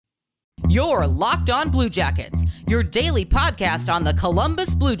You're Locked On Blue Jackets, your daily podcast on the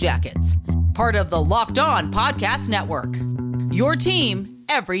Columbus Blue Jackets, part of the Locked On Podcast Network. Your team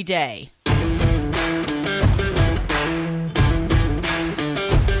every day.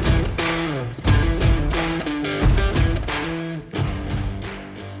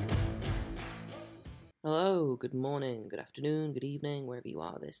 Hello, good morning, good afternoon, good evening, wherever you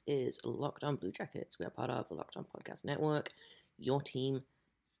are. This is Locked On Blue Jackets. We are part of the Locked On Podcast Network, your team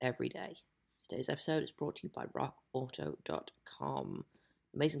every day. Today's episode is brought to you by RockAuto.com.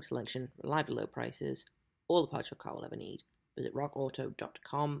 Amazing selection, reliably low prices, all the parts your car will ever need. Visit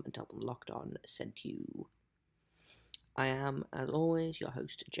RockAuto.com and tell them Locked On sent you. I am, as always, your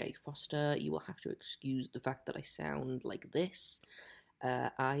host, Jay Foster. You will have to excuse the fact that I sound like this.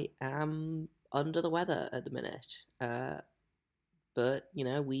 I am under the weather at the minute, but you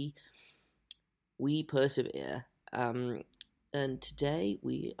know we persevere. And today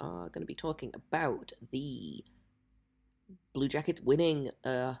we are going to be talking about the Blue Jackets winning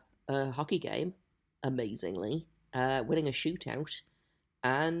a hockey game, amazingly, winning a shootout,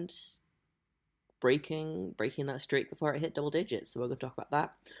 and breaking that streak before it hit double digits. So we're going to talk about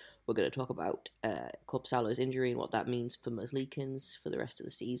that. We're going to talk about Korpisalo's injury and what that means for Merzlikins for the rest of the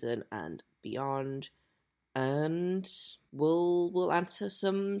season and beyond. And we'll answer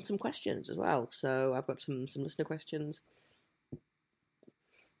some questions as well. So I've got some listener questions.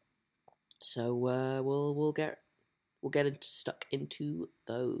 So we'll get stuck into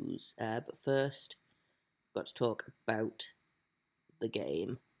those. But first, I've got to talk about the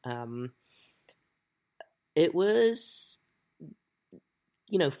game. It was,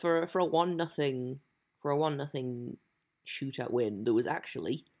 you know, for a 1-0 shootout win, there was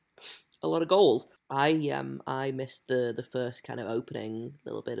actually a lot of goals. I missed the first kind of opening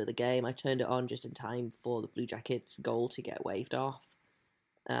little bit of the game. I turned it on just in time for the Blue Jackets goal to get waved off,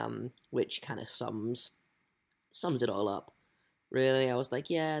 which kind of sums it all up. Really, I was like,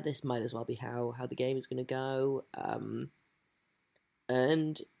 yeah, this might as well be how the game is going to go.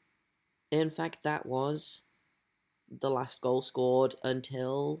 And in fact, that was the last goal scored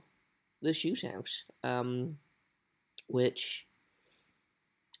until the shootout, which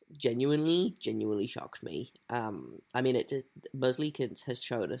genuinely shocked me. I mean, Merzlikins has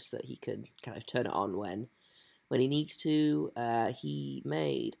shown us that he can kind of turn it on when he needs to. He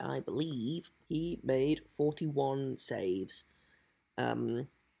made 41 saves,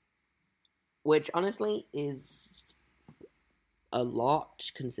 which honestly is a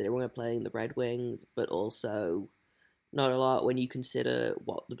lot considering we're playing the Red Wings, but also not a lot when you consider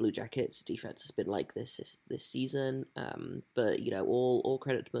what the Blue Jackets' defense has been like this season. But you know, all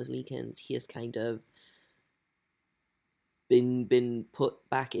credit to Merzlikins. He has kind of been put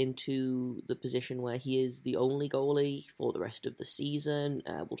back into the position where he is the only goalie for the rest of the season.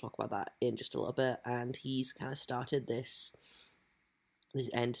 We'll talk about that in just a little bit. And he's kind of started this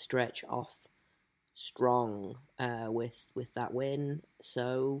end stretch off strong with that win.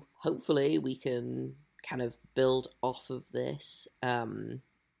 So hopefully we can kind of build off of this.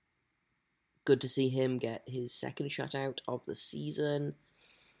 Good to see him get his second shutout of the season.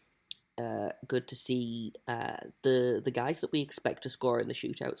 Good to see the guys that we expect to score in the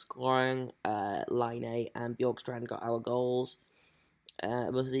shootout scoring. Laine and Bjorkstrand got our goals.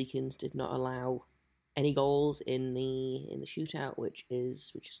 Merzlikins did not allow any goals in the shootout, which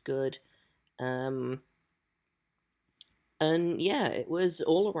is good. And yeah, it was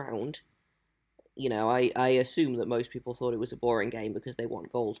all around. You know, I assume that most people thought it was a boring game because they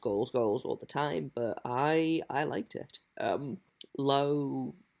want goals all the time, but I liked it.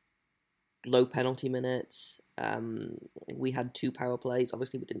 Low penalty minutes. We had 2 power plays.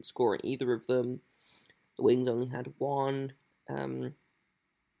 Obviously, we didn't score in either of them. The Wings only had 1. And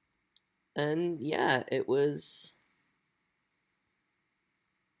yeah, it was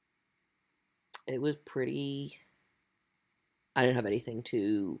pretty. I don't have anything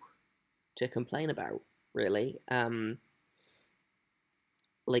to complain about, really.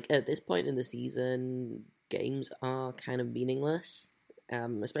 Like at this point in the season, games are kind of meaningless.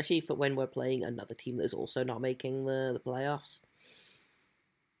 Especially for when we're playing another team that's also not making the playoffs.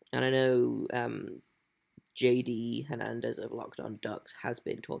 And I know JD Hernandez of Locked On Ducks has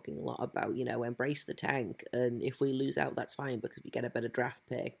been talking a lot about, you know, embrace the tank, and if we lose out, that's fine because we get a better draft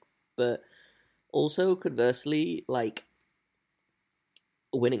pick. But also, conversely, like,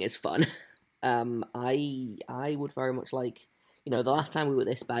 winning is fun. I would very much like, you know, the last time we were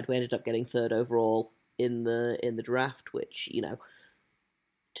this bad, we ended up getting 3rd overall in the draft, which, you know,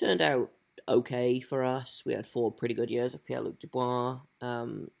 turned out okay for us. We had 4 pretty good years of Pierre-Luc Dubois.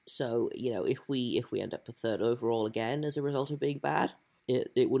 So, you know, if we end up a 3rd overall again as a result of being bad,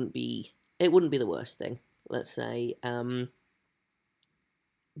 it wouldn't be it wouldn't be the worst thing, let's say.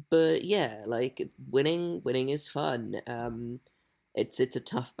 But yeah, like winning is fun. It's a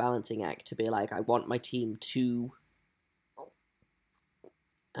tough balancing act to be like, I want my team to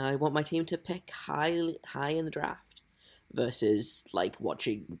pick high in the draft versus like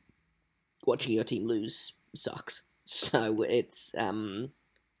watching your team lose sucks. So it's I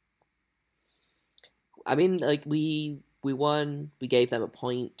mean, like we won, we gave them a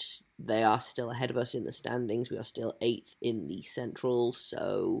point. They are still ahead of us in the standings. We are still 8th in the Central,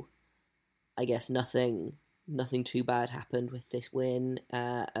 so I guess nothing too bad happened with this win.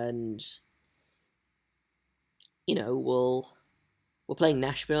 And you know, we're playing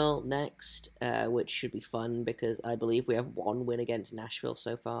Nashville next, which should be fun because I believe we have one win against Nashville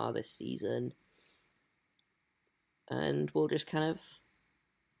so far this season. And we'll just kind of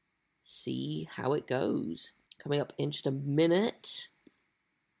see how it goes. Coming up in just a minute,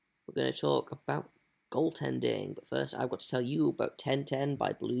 we're going to talk about goaltending. But first, I've got to tell you about 1010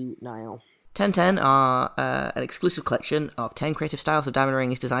 by Blue Nile. 1010 are an exclusive collection of 10 creative styles of diamond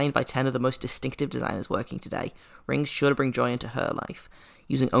rings designed by 10 of the most distinctive designers working today. Rings sure to bring joy into her life.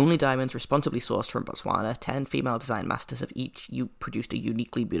 Using only diamonds responsibly sourced from Botswana, 10 female design masters have each produced a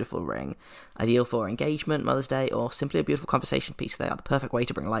uniquely beautiful ring. Ideal for engagement, Mother's Day, or simply a beautiful conversation piece, they are the perfect way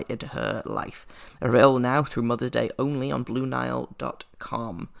to bring light into her life. They're available now through Mother's Day only on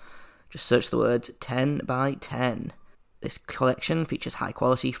BlueNile.com. Just search the words 10 by 10. This collection features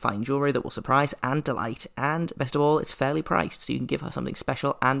high-quality, fine jewellery that will surprise and delight, and, best of all, it's fairly priced, so you can give her something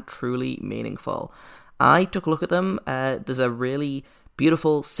special and truly meaningful. I took a look at them. There's a really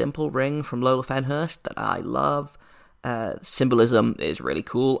beautiful, simple ring from Lola Fenhurst that I love. Symbolism is really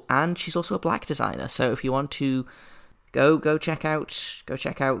cool, and she's also a black designer, so if you want to go check out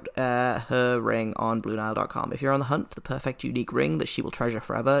her ring on BlueNile.com. If you're on the hunt for the perfect unique ring that she will treasure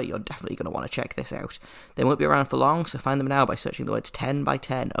forever, you're definitely going to want to check this out. They won't be around for long, so find them now by searching the words 10 by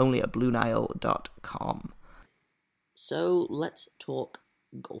 10 only at BlueNile.com. So let's talk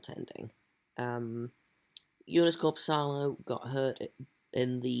goaltending. Joonas Korpisalo got hurt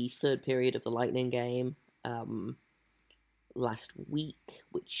in the third period of the Lightning game last week,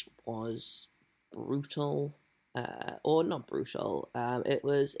 which was brutal. Or not brutal.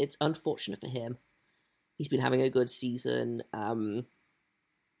 It's unfortunate for him. He's been having a good season. For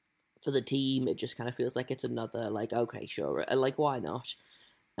the team, it just kind of feels like it's another, like, okay, sure, like, why not?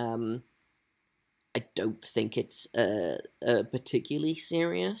 I don't think it's particularly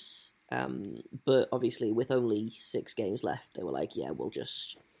serious. But obviously, with only 6 games left, they were like, yeah, we'll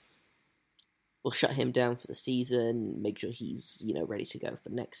shut him down for the season, make sure he's, ready to go for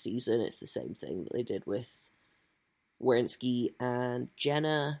next season. It's the same thing that they did with Werenski and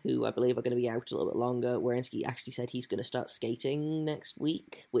Jenna, who I believe are going to be out a little bit longer. Werenski actually said he's going to start skating next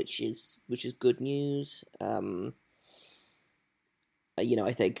week, which is good news. I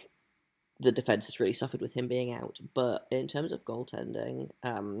think the defense has really suffered with him being out. But in terms of goaltending,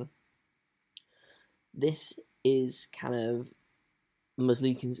 this is kind of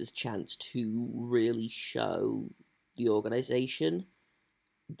Merzlikins' chance to really show the organization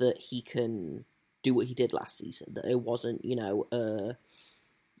that he can do what he did last season, that it wasn't,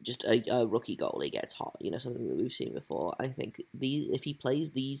 just a rookie goalie gets hot, something that we've seen before. I think if he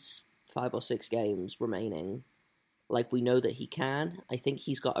plays these 5 or 6 games remaining, like we know that he can, I think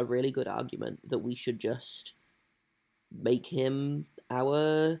he's got a really good argument that we should just make him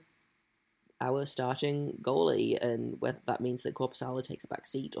our starting goalie, and whether that means that Korpisalo takes a back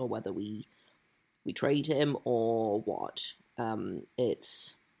seat or whether we trade him or what,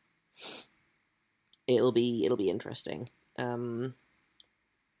 it'll be interesting. The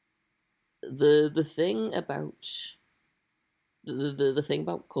thing about the thing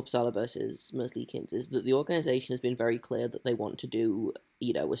about Korpisalo versus Merzlikins is that the organization has been very clear that they want to do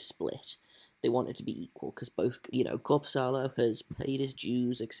a split. They want it to be equal because both Korpisalo has paid his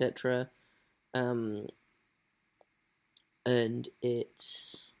dues, etc. And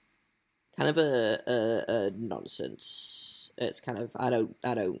it's kind of a nonsense. It's kind of I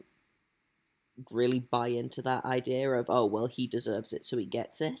don't really buy into that idea of, oh well, he deserves it so he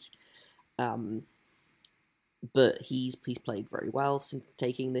gets it. But he's played very well since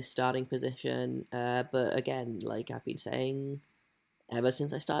taking this starting position. But again, like I've been saying ever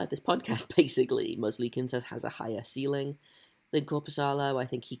since I started this podcast, basically, Merzlikins has a higher ceiling than Korpisalo. I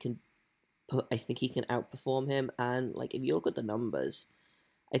think he can outperform him, and like if you look at the numbers,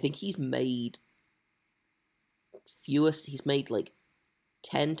 I think he's made like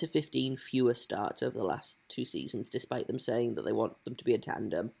 10 to 15 fewer starts over the last 2 seasons, despite them saying that they want them to be a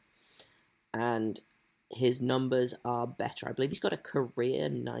tandem. And his numbers are better. I believe he's got a career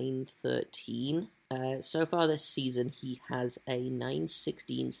 913. So far this season, he has a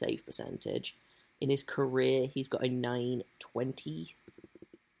 916 save percentage. In his career, he's got a 920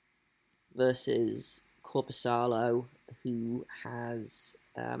 versus Korpisalo, who has...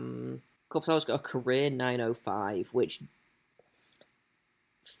 Korpisalo's got a career 905, which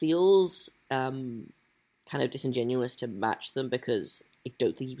feels kind of disingenuous to match them because I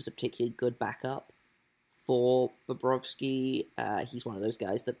don't think he was a particularly good backup for Bobrovsky. He's one of those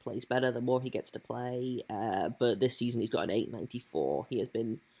guys that plays better the more he gets to play, but this season he's got an 894. He has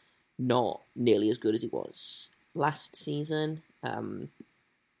been not nearly as good as he was last season.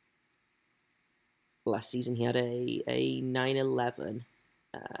 Last season he had a 911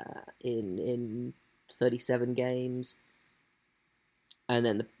 in 37 games. And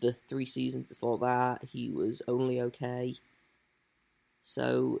then the 3 seasons before that, he was only okay.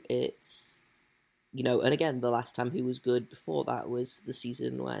 So it's, and again, the last time he was good before that was the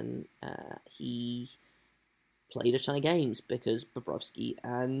season when he played a ton of games because Bobrovsky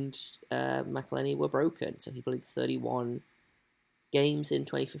and McElhinney were broken. So he played 31 games in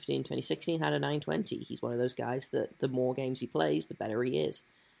 2015, 2016, had a 920. He's one of those guys that the more games he plays, the better he is.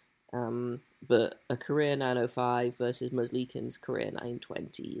 But a career 905 versus Merzlikins' career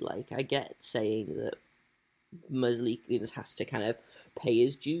 920, I get saying that Merzlikins has to kind of pay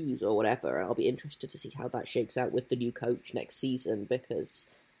his dues or whatever. I'll be interested to see how that shakes out with the new coach next season, because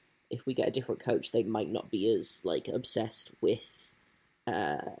if we get a different coach, they might not be as, obsessed with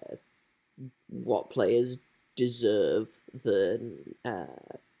what players deserve than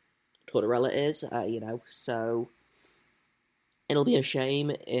Tortorella is, so it'll be a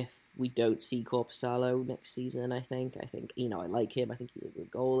shame if we don't see Korpisalo next season, I think, I like him. I think he's a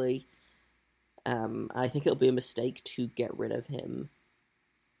good goalie. I think it'll be a mistake to get rid of him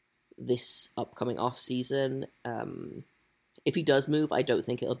this upcoming off-season. If he does move, I don't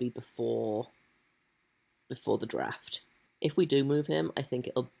think it'll be before the draft. If we do move him, I think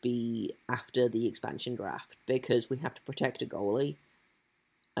it'll be after the expansion draft, because we have to protect a goalie,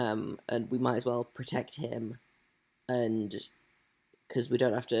 and we might as well protect him, and because we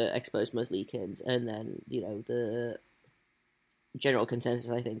don't have to expose Merzlikins, and then, the general consensus,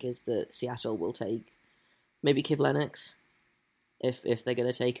 I think, is that Seattle will take maybe Kivlenieks if they're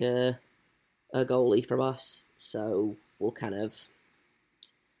going to take a goalie from us. So we'll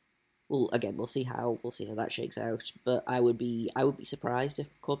see how that shakes out. But I would be surprised if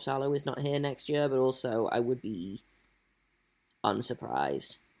Korpisalo is not here next year, but also I would be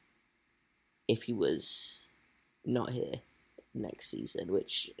unsurprised if he was not here next season,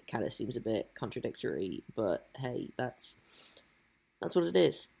 which kind of seems a bit contradictory, but hey, that's what it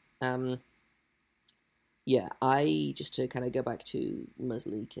is. Just to kind of go back to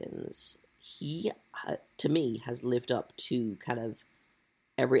Merzlikins, he, to me, has lived up to kind of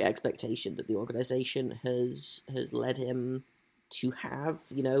every expectation that the organization has led him to have.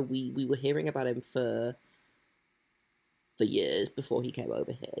 We were hearing about him for years before he came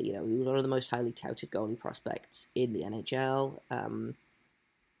over here. He was one of the most highly touted goalie prospects in the NHL.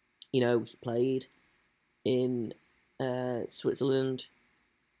 He played in Switzerland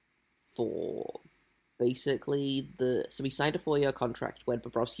for basically so he signed a 4-year contract when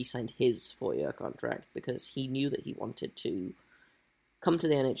Bobrovsky signed his 4-year contract, because he knew that he wanted to come to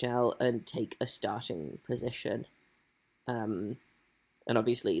the NHL and take a starting position. And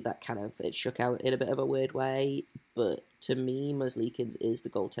obviously that it shook out in a bit of a weird way, but to me, Merzlikins is the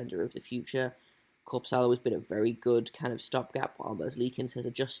goaltender of the future. Korpisalo has been a very good kind of stopgap while Merzlikins has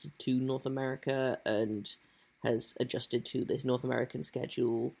adjusted to North America and has adjusted to this North American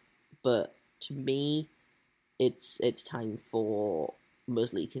schedule. But to me, it's time for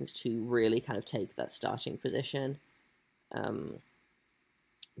Merzlikins to really kind of take that starting position,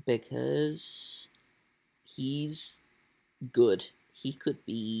 because he's good. He could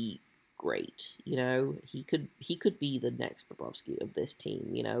be great, He could be the next Bobrovsky of this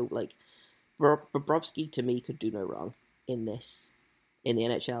team, Bobrovsky, to me, could do no wrong in the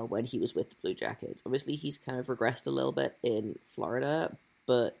NHL when he was with the Blue Jackets. Obviously, he's kind of regressed a little bit in Florida,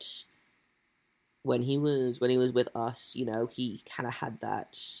 but when he was with us, he kind of had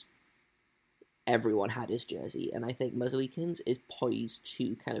that. Everyone had his jersey, and I think Merzlikins is poised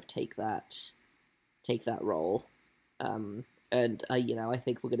to kind of take that role. And I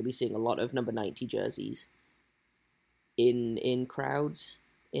think we're going to be seeing a lot of number 90 jerseys in crowds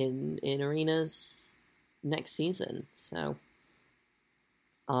in arenas next season. So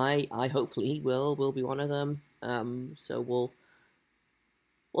I hopefully will be one of them. So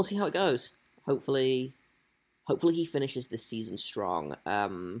we'll see how it goes. Hopefully he finishes this season strong.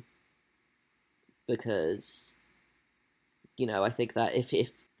 because, I think that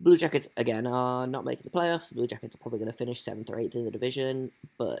if Blue Jackets, again, are not making the playoffs, the Blue Jackets are probably going to finish 7th or 8th in the division,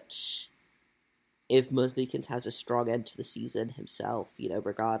 but if Merzlikins has a strong end to the season himself,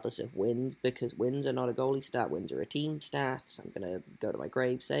 regardless of wins, because wins are not a goalie stat, wins are a team stat, I'm going to go to my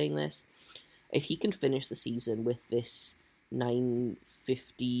grave saying this, if he can finish the season with this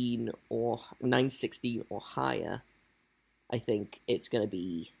 9-15 or 9-16 or higher, I think it's going to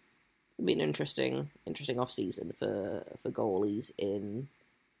be an interesting off-season for goalies in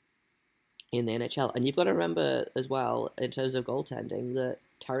the NHL. And you've got to remember as well, in terms of goaltending, that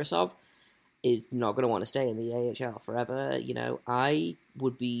Tarasov is not going to want to stay in the AHL forever. I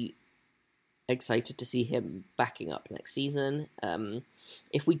would be excited to see him backing up next season.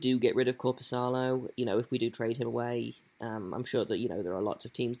 If we do get rid of Korpisalo, if we do trade him away, I'm sure that, there are lots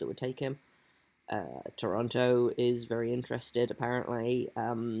of teams that would take him. Toronto is very interested, apparently.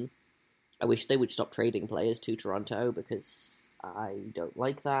 I wish they would stop trading players to Toronto, because I don't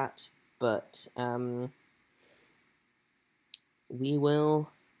like that. But we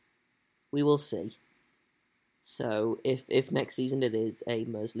will see. So if next season it is a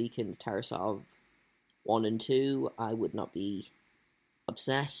Merzlikins, Tarasov 1 and 2, I would not be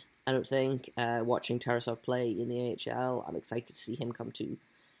upset. I don't think. Watching Tarasov play in the AHL, I'm excited to see him come to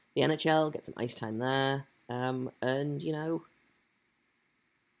the NHL, get some ice time there, and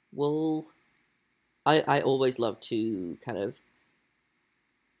I always love to kind of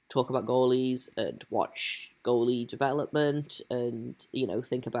talk about goalies and watch goalie development and,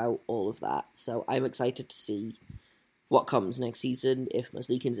 think about all of that. So I'm excited to see what comes next season, if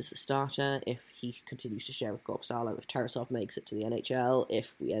Merzlikins is the starter, if he continues to share with Korpisalo, if Tarasov makes it to the NHL,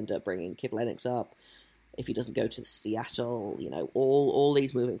 if we end up bringing Kivlenieks up, if he doesn't go to Seattle, all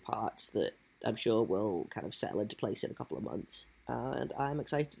these moving parts that I'm sure will kind of settle into place in a couple of months. And I'm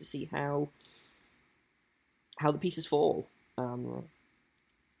excited to see how the pieces fall.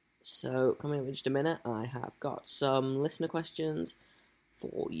 So, coming up in just a minute, I have got some listener questions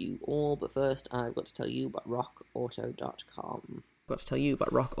for you all, but first I've got to tell you about rockauto.com.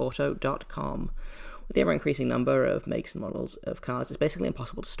 With the ever-increasing number of makes and models of cars, it's basically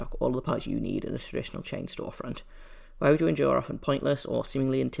impossible to stock all of the parts you need in a traditional chain storefront. Why would you endure often pointless or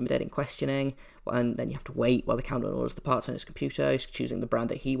seemingly intimidating questioning, and then you have to wait while the counter orders the parts on his computer, choosing the brand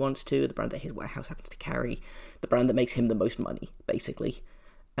that he wants to, the brand that his warehouse happens to carry, the brand that makes him the most money, basically.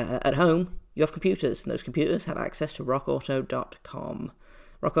 At home, you have computers, and those computers have access to rockauto.com.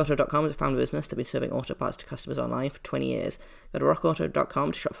 RockAuto.com is a family business that's been serving auto parts to customers online for 20 years. Go to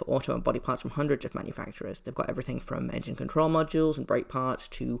RockAuto.com to shop for auto and body parts from hundreds of manufacturers. They've got everything from engine control modules and brake parts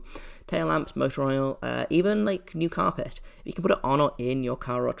to tail lamps, motor oil, even like new carpet. If you can put it on or in your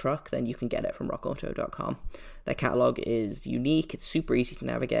car or truck, then you can get it from RockAuto.com. Their catalogue is unique, it's super easy to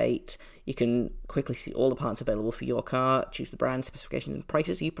navigate. You can quickly see all the parts available for your car, choose the brand, specifications and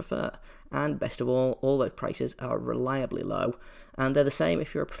prices you prefer. And best of all those prices are reliably low. And they're the same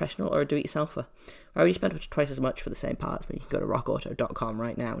if you're a professional or a do-it-yourselfer. Why would you spend twice as much for the same parts when you can go to rockauto.com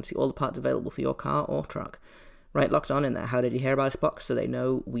right now and see all the parts available for your car or truck? Right locked on in there, how did you hear about us box, so they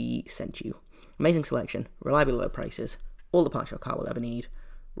know we sent you. Amazing selection, reliably low prices, all the parts your car will ever need.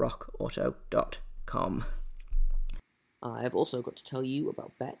 rockauto.com. I've also got to tell you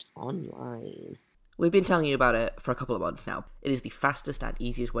about Bet Online. We've been telling you about it for a couple of months now. It is the fastest and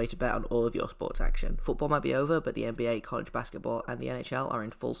easiest way to bet on all of your sports action. Football might be over, but the NBA, college basketball, and the NHL are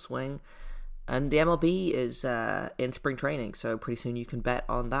in full swing. And the MLB is in spring training, so pretty soon you can bet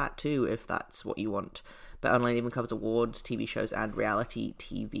on that too, if that's what you want. Bet Online even covers awards, TV shows, and reality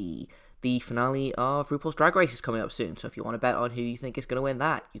TV. The finale of RuPaul's Drag Race is coming up soon, so if you want to bet on who you think is going to win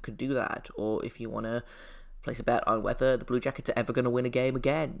that, you could do that. Or if you want to place a bet on whether the Blue Jackets are ever going to win a game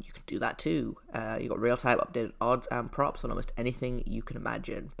again, you can do that too. You've got real-time updated odds and props on almost anything you can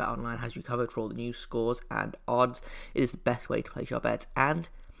imagine. BetOnline has you covered for all the news, scores, and odds. It is the best way to place your bets, and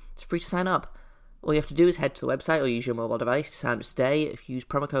it's free to sign up. All you have to do is head to the website or use your mobile device to sign up today. If you use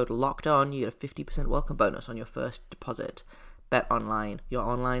promo code LOCKEDON, you get a 50% welcome bonus on your first deposit. BetOnline, your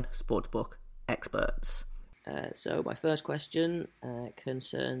online sportsbook experts. So my first question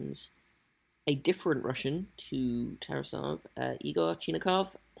concerns a different Russian to Tarasov, Igor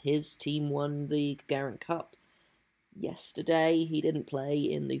Chinakhov. His team won the Gagarin Cup yesterday. He didn't play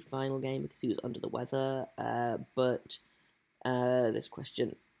in the final game because he was under the weather, but this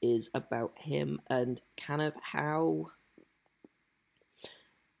question is about him and kind of how...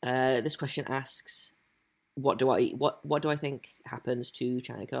 this question asks, what do I think happens to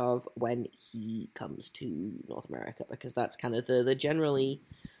Chinakhov when he comes to North America? Because that's kind of the generally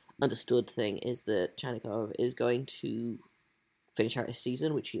understood thing, is that Chinakhov is going to finish out his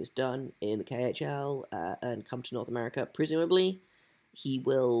season, which he has done in the KHL, and come to North America. Presumably, he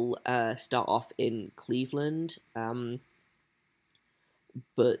will start off in Cleveland.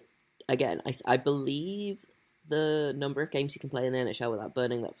 But again, I believe the number of games he can play in the NHL without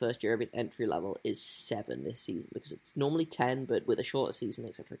burning that first year of his entry level is 7 this season, because it's normally 10, but with a shorter season,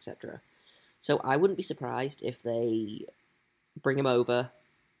 etc., etc. So I wouldn't be surprised if they bring him over,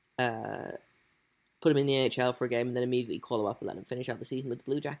 put him in the NHL for a game, and then immediately call him up and let him finish out the season with the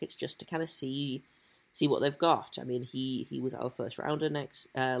Blue Jackets, just to kind of see what they've got. I mean, he was our first rounder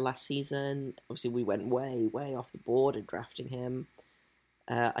last season. Obviously, we went way off the board in drafting him.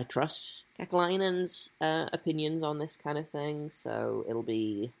 I trust Kekalainen's opinions on this kind of thing, so it'll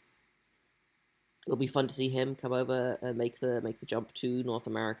be fun to see him come over and make the jump to North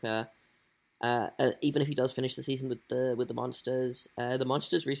America. Even if he does finish the season with the Monsters, the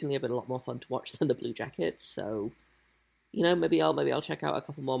Monsters recently have been a lot more fun to watch than the Blue Jackets. So, maybe I'll check out a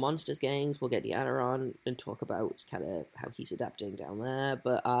couple more Monsters games. We'll get Deanna on and talk about kind of how he's adapting down there.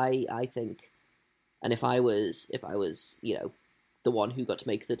 But I think, and if I was the one who got to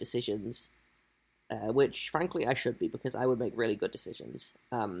make the decisions, which frankly I should be, because I would make really good decisions.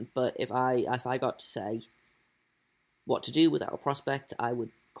 But if I got to say what to do with our prospect, I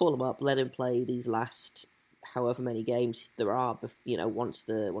would call him up, let him play these last however many games there are, once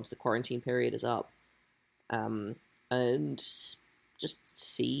the quarantine period is up, and just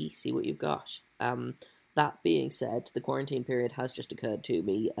see what you've got. That being said, the quarantine period has just occurred to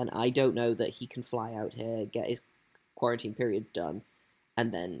me, and I don't know that he can fly out here, get his quarantine period done,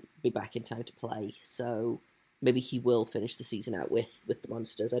 and then be back in time to play. So maybe he will finish the season out with the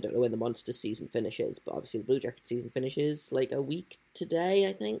Monsters. I don't know when the Monsters season finishes, but obviously the Blue Jackets season finishes like a week today,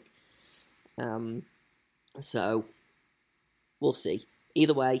 I think. So we'll see.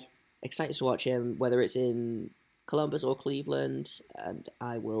 Either way, excited to watch him, whether it's in Columbus or Cleveland, and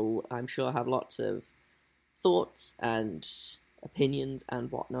I'm sure have lots of thoughts and opinions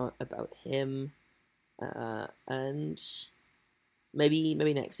and whatnot about him. And maybe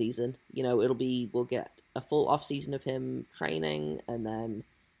next season, we'll get a full off season of him training, and then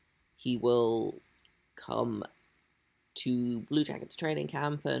he will come to Blue Jackets training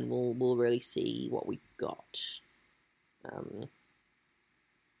camp, and we'll really see what we got.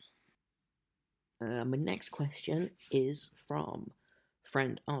 My next question is from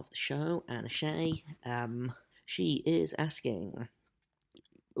friend of the show, Anna Shea. She is asking,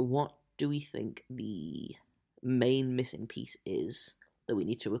 what do we think the main missing piece is that we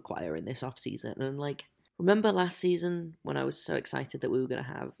need to acquire in this off-season? And, remember last season when I was so excited that we were going to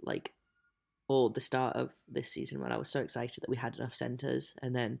have, or the start of this season when I was so excited that we had enough centers,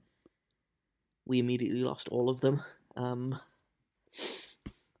 and then we immediately lost all of them?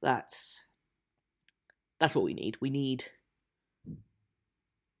 That's what we need. We need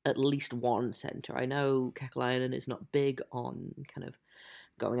at least one center. I know Kekalainen is not big on kind of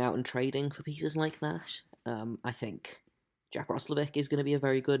going out and trading for pieces like that. I think Jack Roslovic is going to be a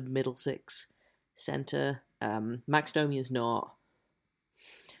very good middle six center. Max Domi is not.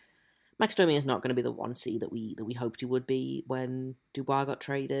 Max Domi is not going to be the 1C that we hoped he would be when Dubois got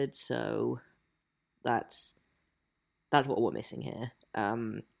traded. So that's what we're missing here.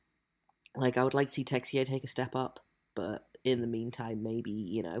 I would like to see Texier take a step up, but in the meantime,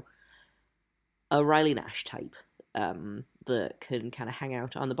 maybe a Riley Nash type. That can kind of hang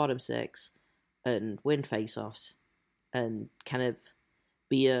out on the bottom six and win face-offs and kind of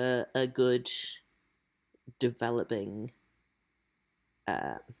be a good developing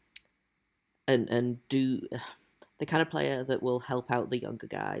and do the kind of player that will help out the younger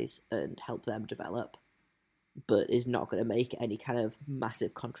guys and help them develop, but is not going to make any kind of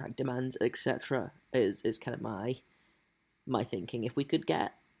massive contract demands, etc. is kind of my thinking. If we could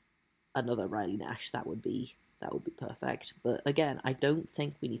get another Riley Nash, that would be perfect. But again, I don't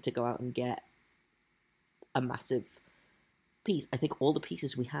think we need to go out and get a massive piece. I think all the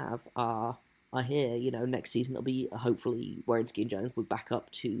pieces we have are here. Next season it'll be hopefully Werenski and Jones will back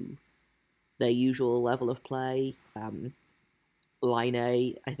up to their usual level of play. Line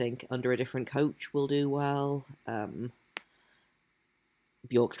A, I think, under a different coach will do well.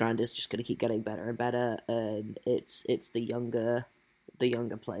 Bjorkstrand is just going to keep getting better and better, and it's the younger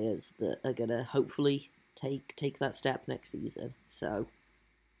players that are going to hopefully take that step next season. So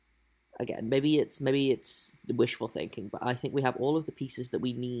again, maybe it's wishful thinking, but I think we have all of the pieces that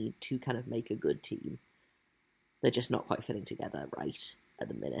we need to kind of make a good team. They're just not quite fitting together right at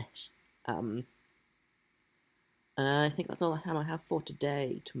the minute. I think that's all I have for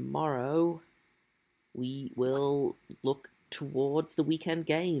today. Tomorrow we will look towards the weekend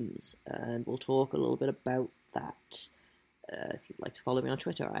games, and we'll talk a little bit about that. If you'd like to follow me on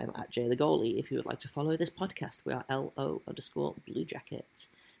Twitter, I am at JTheGoalie. If you would like to follow this podcast, we are LO_Blue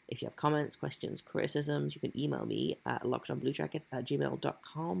If you have comments, questions, criticisms, you can email me at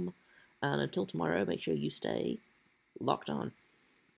lockedonbluejackets@gmail.com. And until tomorrow, make sure you stay locked on.